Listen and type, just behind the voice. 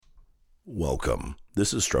Welcome.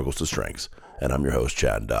 This is Struggles to Strengths, and I'm your host,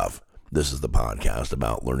 Chad Duff. This is the podcast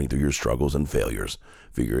about learning through your struggles and failures,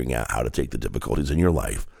 figuring out how to take the difficulties in your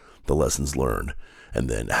life, the lessons learned, and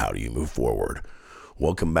then how do you move forward.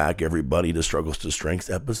 Welcome back, everybody, to Struggles to Strengths,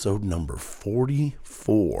 episode number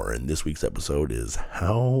 44. And this week's episode is,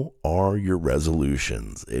 how are your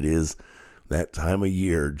resolutions? It is that time of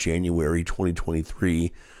year, January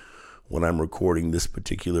 2023, when I'm recording this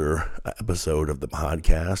particular episode of the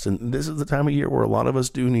podcast. And this is the time of year where a lot of us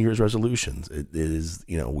do New Year's resolutions. It is,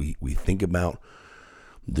 we think about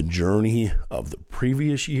the journey of the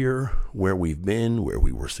previous year, where we've been, where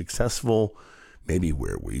we were successful, maybe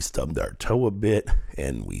where we stubbed our toe a bit,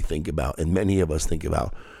 and we think about, and many of us think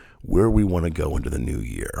about where we want to go into the new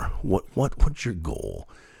year. What's your goal?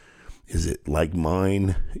 Is it like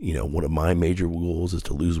mine? One of my major goals is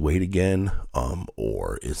to lose weight again.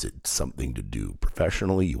 Or is it something to do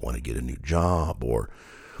professionally? You want to get a new job, or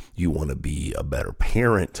you want to be a better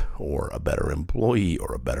parent, or a better employee,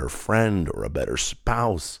 or a better friend, or a better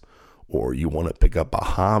spouse, or you want to pick up a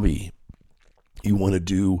hobby. You want to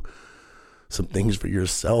do some things for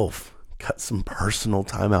yourself, cut some personal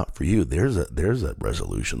time out for you. There's a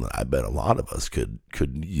resolution that I bet a lot of us could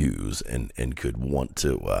use and could want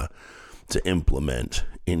to implement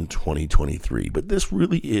in 2023. But this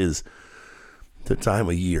really is the time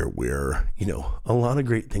of year where, a lot of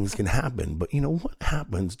great things can happen. But what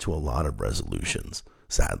happens to a lot of resolutions,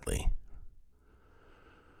 sadly?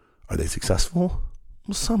 Are they successful?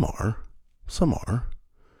 Well, some are,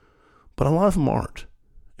 but a lot of them aren't.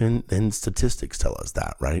 And statistics tell us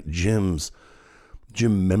that, right? Gym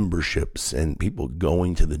memberships and people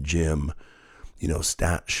going to the gym,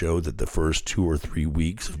 stats show that the first 2 or 3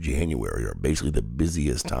 weeks of January are basically the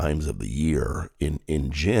busiest times of the year in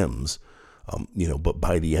gyms. But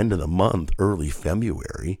by the end of the month, early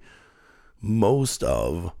February, most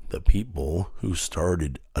of the people who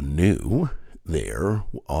started anew there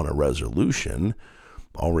on a resolution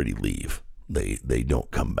already leave. They don't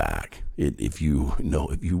come back. If you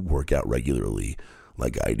work out regularly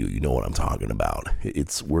like I do, you know what I'm talking about.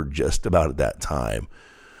 We're just about at that time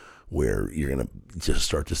where you're going to just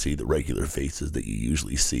start to see the regular faces that you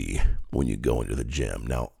usually see when you go into the gym.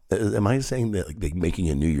 Now, am I saying that like making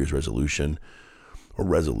a New Year's resolution or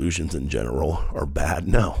resolutions in general are bad?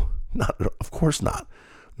 No, not at all. Of course not.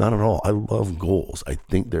 Not at all. I love goals. I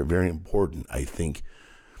think they're very important. I think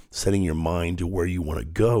setting your mind to where you want to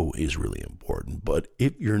go is really important. But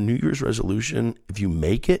if your New Year's resolution, if you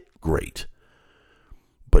make it, great.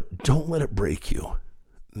 But don't let it break you.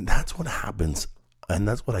 That's what happens. And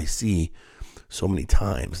that's what I see so many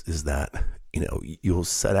times is that, you'll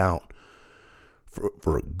set out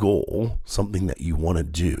for a goal, something that you want to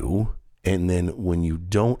do. And then when you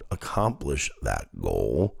don't accomplish that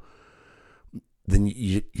goal, then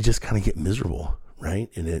you just kind of get miserable. Right.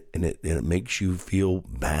 And it makes you feel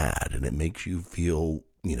bad, and it makes you feel,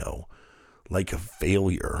 like a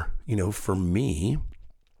failure. For me,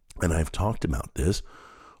 and I've talked about this,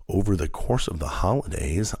 over the course of the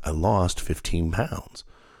holidays, I lost 15 pounds.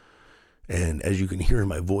 And as you can hear in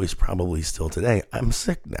my voice probably still today, I'm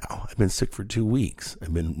sick now. I've been sick for 2 weeks.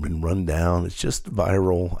 I've been run down. It's just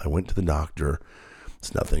viral. I went to the doctor.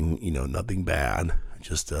 It's nothing, nothing bad,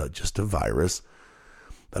 just a virus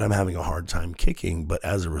that I'm having a hard time kicking. But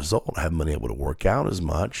as a result, I haven't been able to work out as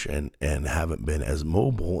much and haven't been as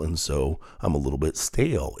mobile. And so I'm a little bit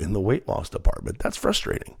stale in the weight loss department. That's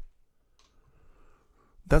frustrating.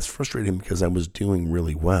 That's frustrating because I was doing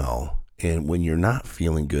really well. And when you're not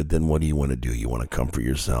feeling good, then what do you want to do? You want to comfort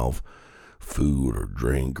yourself, food or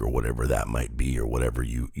drink or whatever that might be, or whatever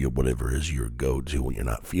whatever is your go-to when you're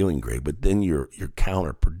not feeling great. But then you're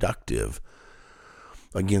counterproductive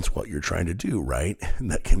against what you're trying to do, right? And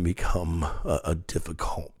that can become a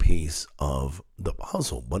difficult piece of the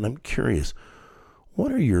puzzle. But I'm curious,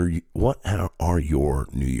 what are your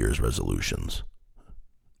New Year's resolutions?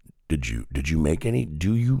 Did you make any?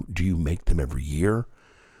 Do you make them every year?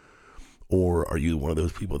 Or are you one of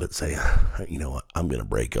those people that say, you know what, I'm going to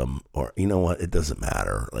break them, or you know what, it doesn't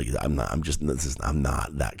matter. Like I'm not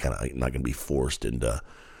that kind of, I'm not going to be forced into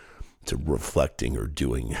reflecting or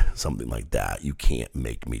doing something like that. You can't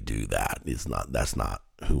make me do that. That's not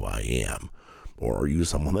who I am. Or are you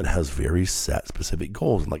someone that has very set specific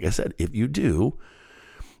goals? And like I said, if you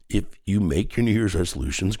make your New Year's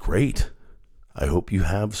resolutions, great. I hope you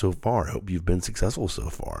have so far. I hope you've been successful so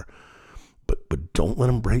far. But don't let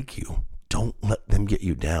them break you. Don't let them get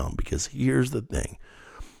you down, because here's the thing.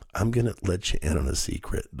 I'm going to let you in on a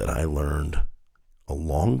secret that I learned a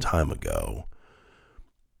long time ago,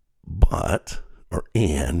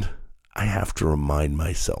 and I have to remind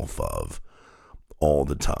myself of all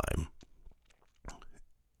the time.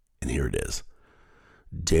 it is.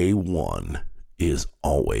 Day one is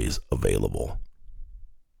always available.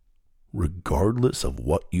 Regardless of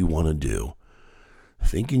what you want to do,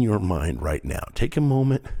 think in your mind right now. Take a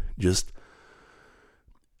moment, just,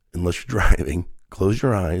 unless you're driving, close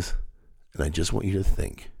your eyes, and I just want you to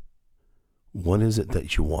think. What is it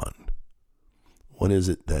that you want? What is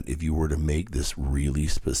it that if you were to make this really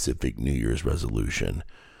specific New Year's resolution,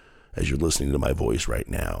 as you're listening to my voice right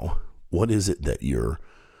now, what is it that you're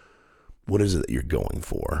going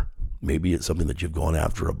for? Maybe it's something that you've gone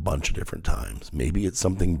after a bunch of different times. Maybe it's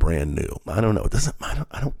something brand new. I don't know. It doesn't.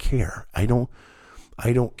 I don't care. I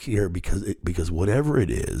don't care because whatever it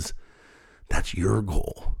is, that's your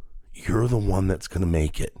goal. You're the one that's going to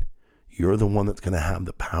make it. You're the one that's going to have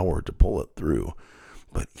the power to pull it through.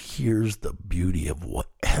 But here's the beauty of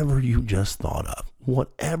whatever you just thought of,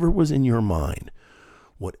 whatever was in your mind,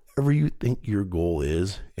 whatever you think your goal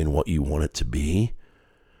is and what you want it to be,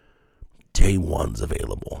 day one's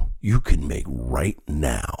available. You can make right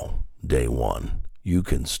now, day one. You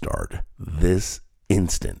can start this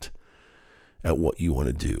instant at what you want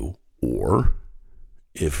to do. Or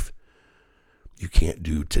if you can't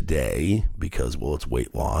do today because, well, it's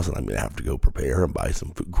weight loss and I'm going to have to go prepare and buy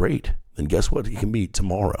some food, great. Then guess what? It can be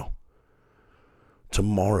tomorrow.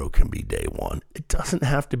 Tomorrow can be day one. It doesn't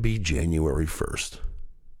have to be January 1st.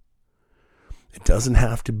 It doesn't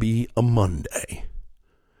have to be a Monday.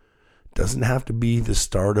 It doesn't have to be the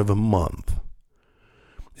start of a month.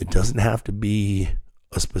 It doesn't have to be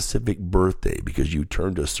a specific birthday because you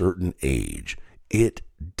turned a certain age. It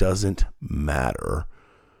doesn't matter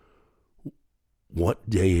what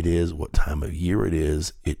day it is, what time of year it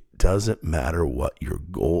is. It doesn't matter what your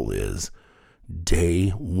goal is. Day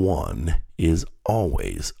one is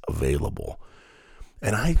always available.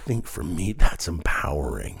 And I think for me, that's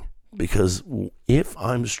empowering, because if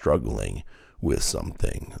I'm struggling with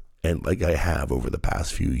something, and like I have over the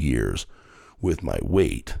past few years with my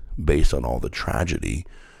weight, based on all the tragedy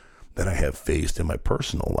that I have faced in my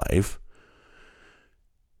personal life,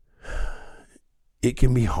 it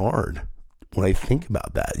can be hard. When I think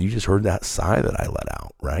about that, you just heard that sigh that I let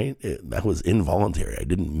out, right? That was involuntary. I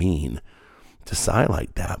didn't mean to sigh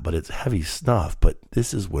like that, but it's heavy stuff. But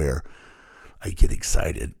this is where I get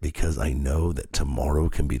excited, because I know that tomorrow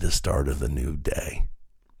can be the start of the new day.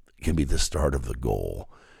 It can be the start of the goal.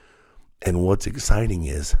 And what's exciting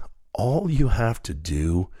is all you have to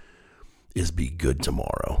do is be good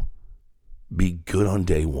tomorrow. Be good on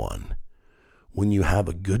day one. When you have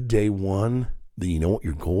a good day one, then you know what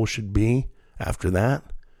your goal should be. After that,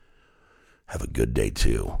 have a good day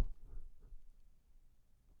two.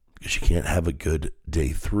 Because you can't have a good day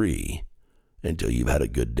three until you've had a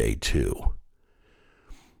good day two.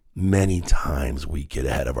 Many times we get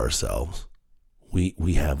ahead of ourselves.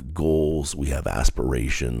 We have goals, we have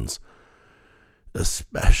aspirations,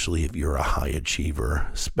 especially if you're a high achiever,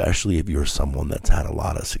 especially if you're someone that's had a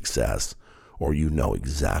lot of success, or you know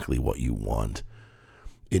exactly what you want.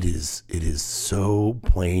 It is so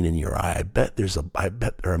plain in your eye. I bet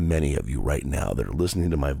there are many of you right now that are listening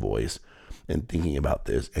to my voice and thinking about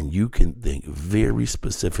this, and you can think very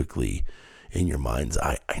specifically in your mind's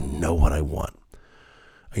eye, I know what I want.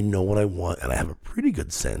 I know what I want, and I have a pretty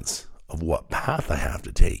good sense of what path I have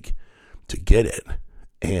to take to get it.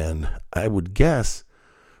 And I would guess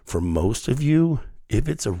for most of you, if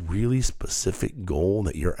it's a really specific goal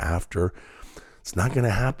that you're after, it's not going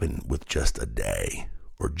to happen with just a day,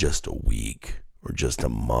 or just a week, or just a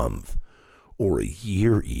month, or a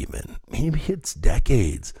year even. Maybe it's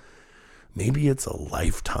decades. Maybe it's a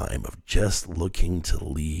lifetime of just looking to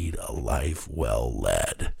lead a life well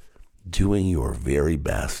led, doing your very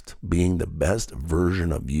best, being the best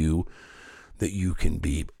version of you that you can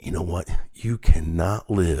be. You know what? You cannot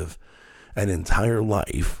live an entire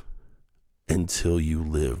life until you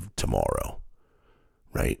live tomorrow,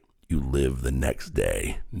 right? You live the next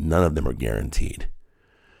day. None of them are guaranteed.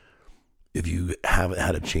 If you haven't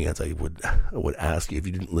had a chance, I would ask you, if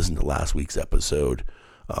you didn't listen to last week's episode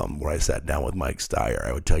where I sat down with Mike Steyer,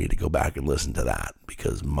 I would tell you to go back and listen to that,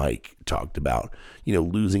 because Mike talked about,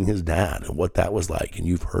 losing his dad and what that was like. And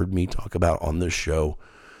you've heard me talk about on this show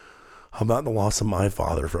about the loss of my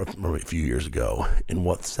father from a few years ago, and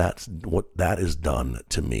what that has done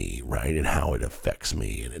to me, right? And how it affects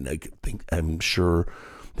me. And I'm sure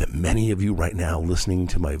that many of you right now listening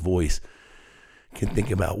to my voice can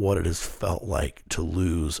think about what it has felt like to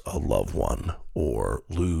lose a loved one, or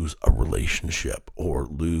lose a relationship, or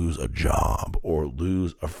lose a job, or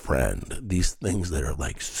lose a friend. These things that are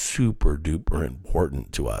like super duper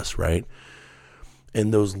important to us, right?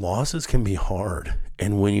 And those losses can be hard.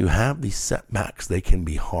 And when you have these setbacks, they can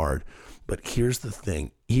be hard. But here's the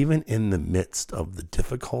thing, even in the midst of the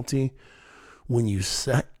difficulty, when you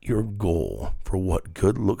set your goal for what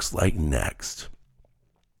good looks like next,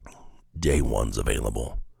 day one's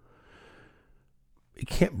available. It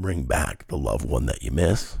can't bring back the loved one that you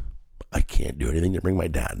miss. I can't do anything to bring my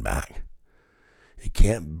dad back. It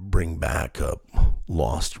can't bring back a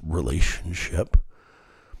lost relationship.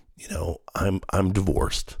 I'm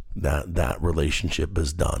divorced. That relationship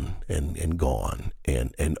is done and gone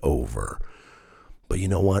and over. But you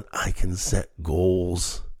know what? I can set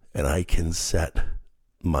goals and I can set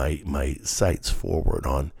my sights forward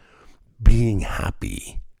on being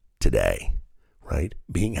happy today, right?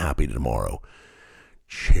 Being happy tomorrow.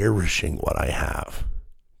 Cherishing what I have.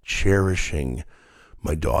 Cherishing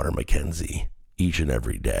my daughter, Mackenzie, each and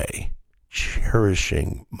every day.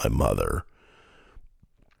 Cherishing my mother.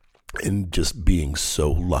 And just being so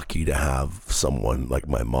lucky to have someone like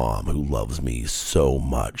my mom who loves me so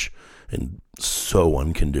much and so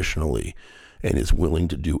unconditionally and is willing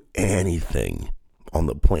to do anything on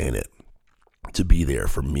the planet to be there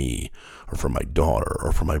for me or for my daughter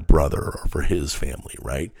or for my brother or for his family,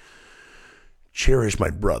 right? Cherish my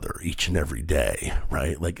brother each and every day,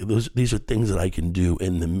 right? Like these are things that I can do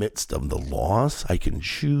in the midst of the loss. I can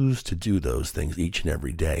choose to do those things each and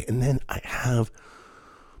every day. And then I have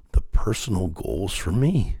the personal goals for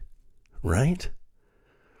me, right?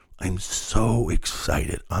 I'm so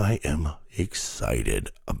excited. I am excited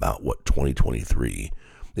about what 2023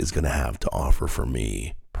 is going to have to offer for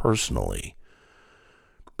me personally,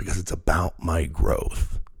 because it's about my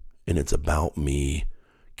growth and it's about me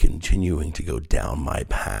continuing to go down my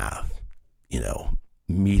path,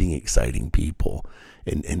 meeting exciting people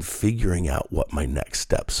and figuring out what my next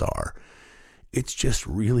steps are. It's just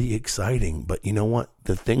really exciting. But you know what?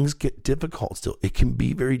 The things get difficult still. It can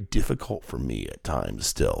be very difficult for me at times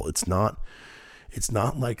still. It's not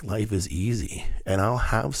like life is easy, and I'll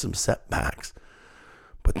have some setbacks.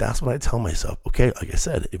 But that's what I tell myself. Okay, like I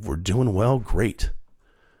said, if we're doing well, great.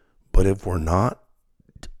 But if we're not,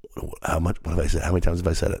 what have I said? How many times have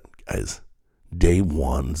I said it, guys? Day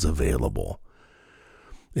one's available.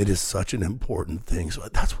 It is such an important thing. So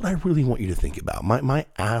that's what I really want you to think about. My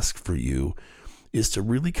ask for you is to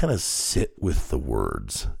really kind of sit with the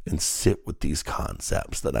words and sit with these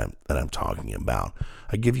concepts that I'm talking about.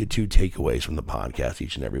 I give you 2 takeaways from the podcast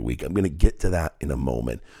each and every week. I'm going to get to that in a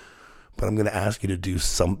moment, but I'm going to ask you to do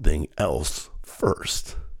something else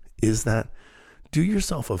first. Is that do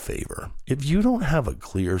yourself a favor. If you don't have a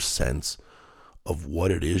clear sense of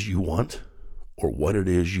what it is you want, or what it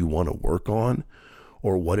is you want to work on,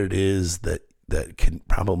 or what it is that can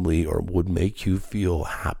probably or would make you feel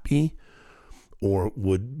happy, or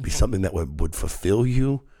would be something that would fulfill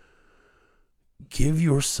you, give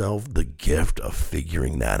yourself the gift of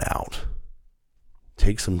figuring that out.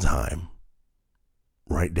 Take some time.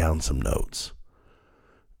 Write down some notes.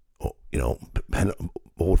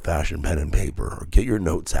 Old-fashioned pen and paper, or get your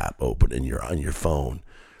notes app open on your phone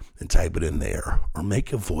and type it in there, or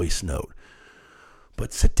make a voice note.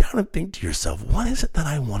 But sit down and think to yourself, what is it that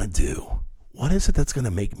I want to do? What is it that's going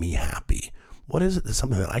to make me happy? What is it that's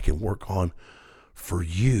something that I can work on for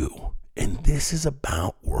you? And this is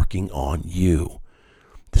about working on you.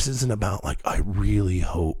 This isn't about I really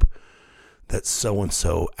hope that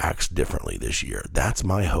so-and-so acts differently this year. That's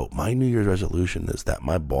my hope. My New Year's resolution is that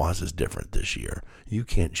my boss is different this year. You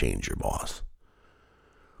can't change your boss.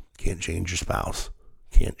 Can't change your spouse.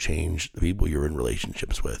 Can't change the people you're in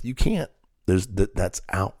relationships with. You can't. That's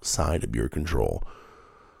outside of your control.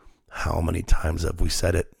 How many times have we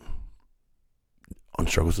said it on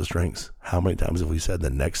Struggles to Strengths? How many times have we said the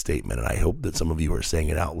next statement? And I hope that some of you are saying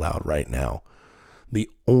it out loud right now. The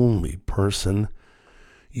only person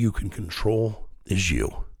you can control is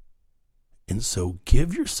you. And so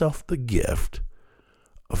give yourself the gift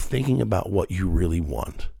of thinking about what you really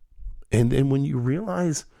want. And then when you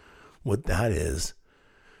realize what that is,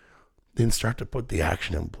 then start to put the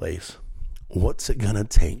action in place. What's it going to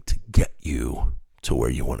take to get you to where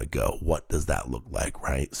you want to go? What does that look like,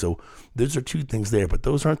 right? So those are 2 things there, but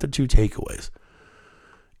those aren't the 2 takeaways.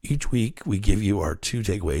 Each week we give you our 2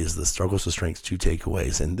 takeaways, the Struggles to Strengths 2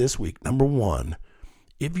 takeaways. And this week, number 1,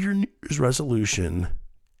 if your New Year's resolution,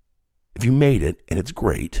 if you made it and it's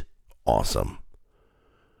great, awesome.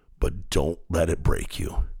 But don't let it break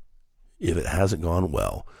you. If it hasn't gone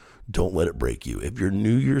well, don't let it break you. If your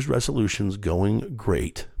New Year's resolution's going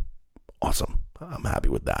great, awesome. I'm happy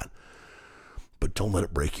with that. But don't let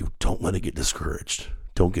it break you. Don't let it get discouraged.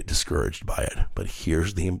 Don't get discouraged by it. But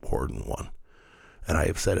here's the important one. And I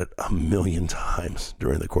have said it a million times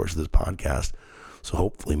during the course of this podcast. So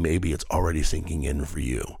hopefully maybe it's already sinking in for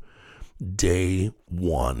you. Day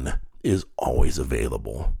one is always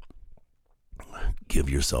available. Give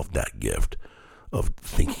yourself that gift of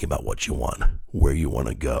thinking about what you want, where you want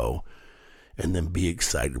to go, and then be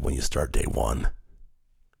excited when you start day one.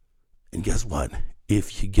 And guess what?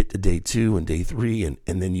 If you get to day 2 and day 3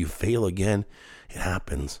 and then you fail again, it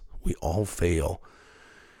happens. We all fail.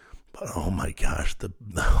 But oh my gosh, the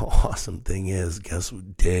awesome thing is, guess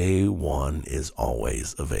what? Day 1 is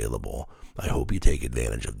always available. I hope you take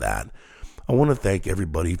advantage of that. I want to thank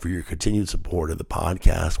everybody for your continued support of the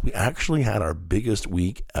podcast. We actually had our biggest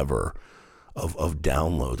week ever of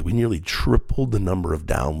downloads. We nearly tripled the number of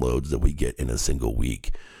downloads that we get in a single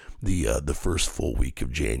week, the first full week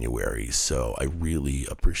of January. So I really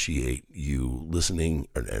appreciate you listening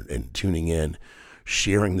and tuning in,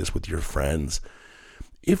 sharing this with your friends.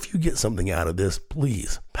 If you get something out of this,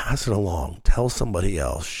 please pass it along. Tell somebody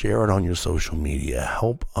else. Share it on your social media.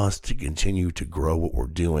 Help us to continue to grow what we're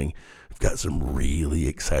doing. We've got some really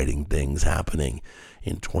exciting things happening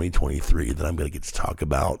in 2023 that I'm going to get to talk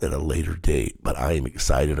about at a later date. But I am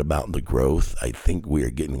excited about the growth. I think we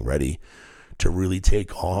are getting ready to really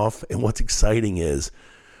take off. And what's exciting is,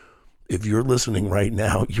 if you're listening right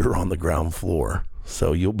now, you're on the ground floor.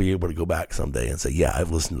 So you'll be able to go back someday and say, yeah,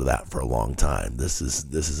 I've listened to that for a long time. This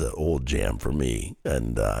is an old jam for me.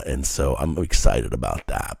 And so I'm excited about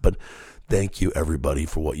that. But thank you, everybody,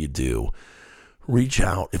 for what you do. Reach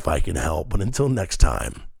out if I can help. But until next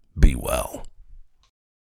time, be well.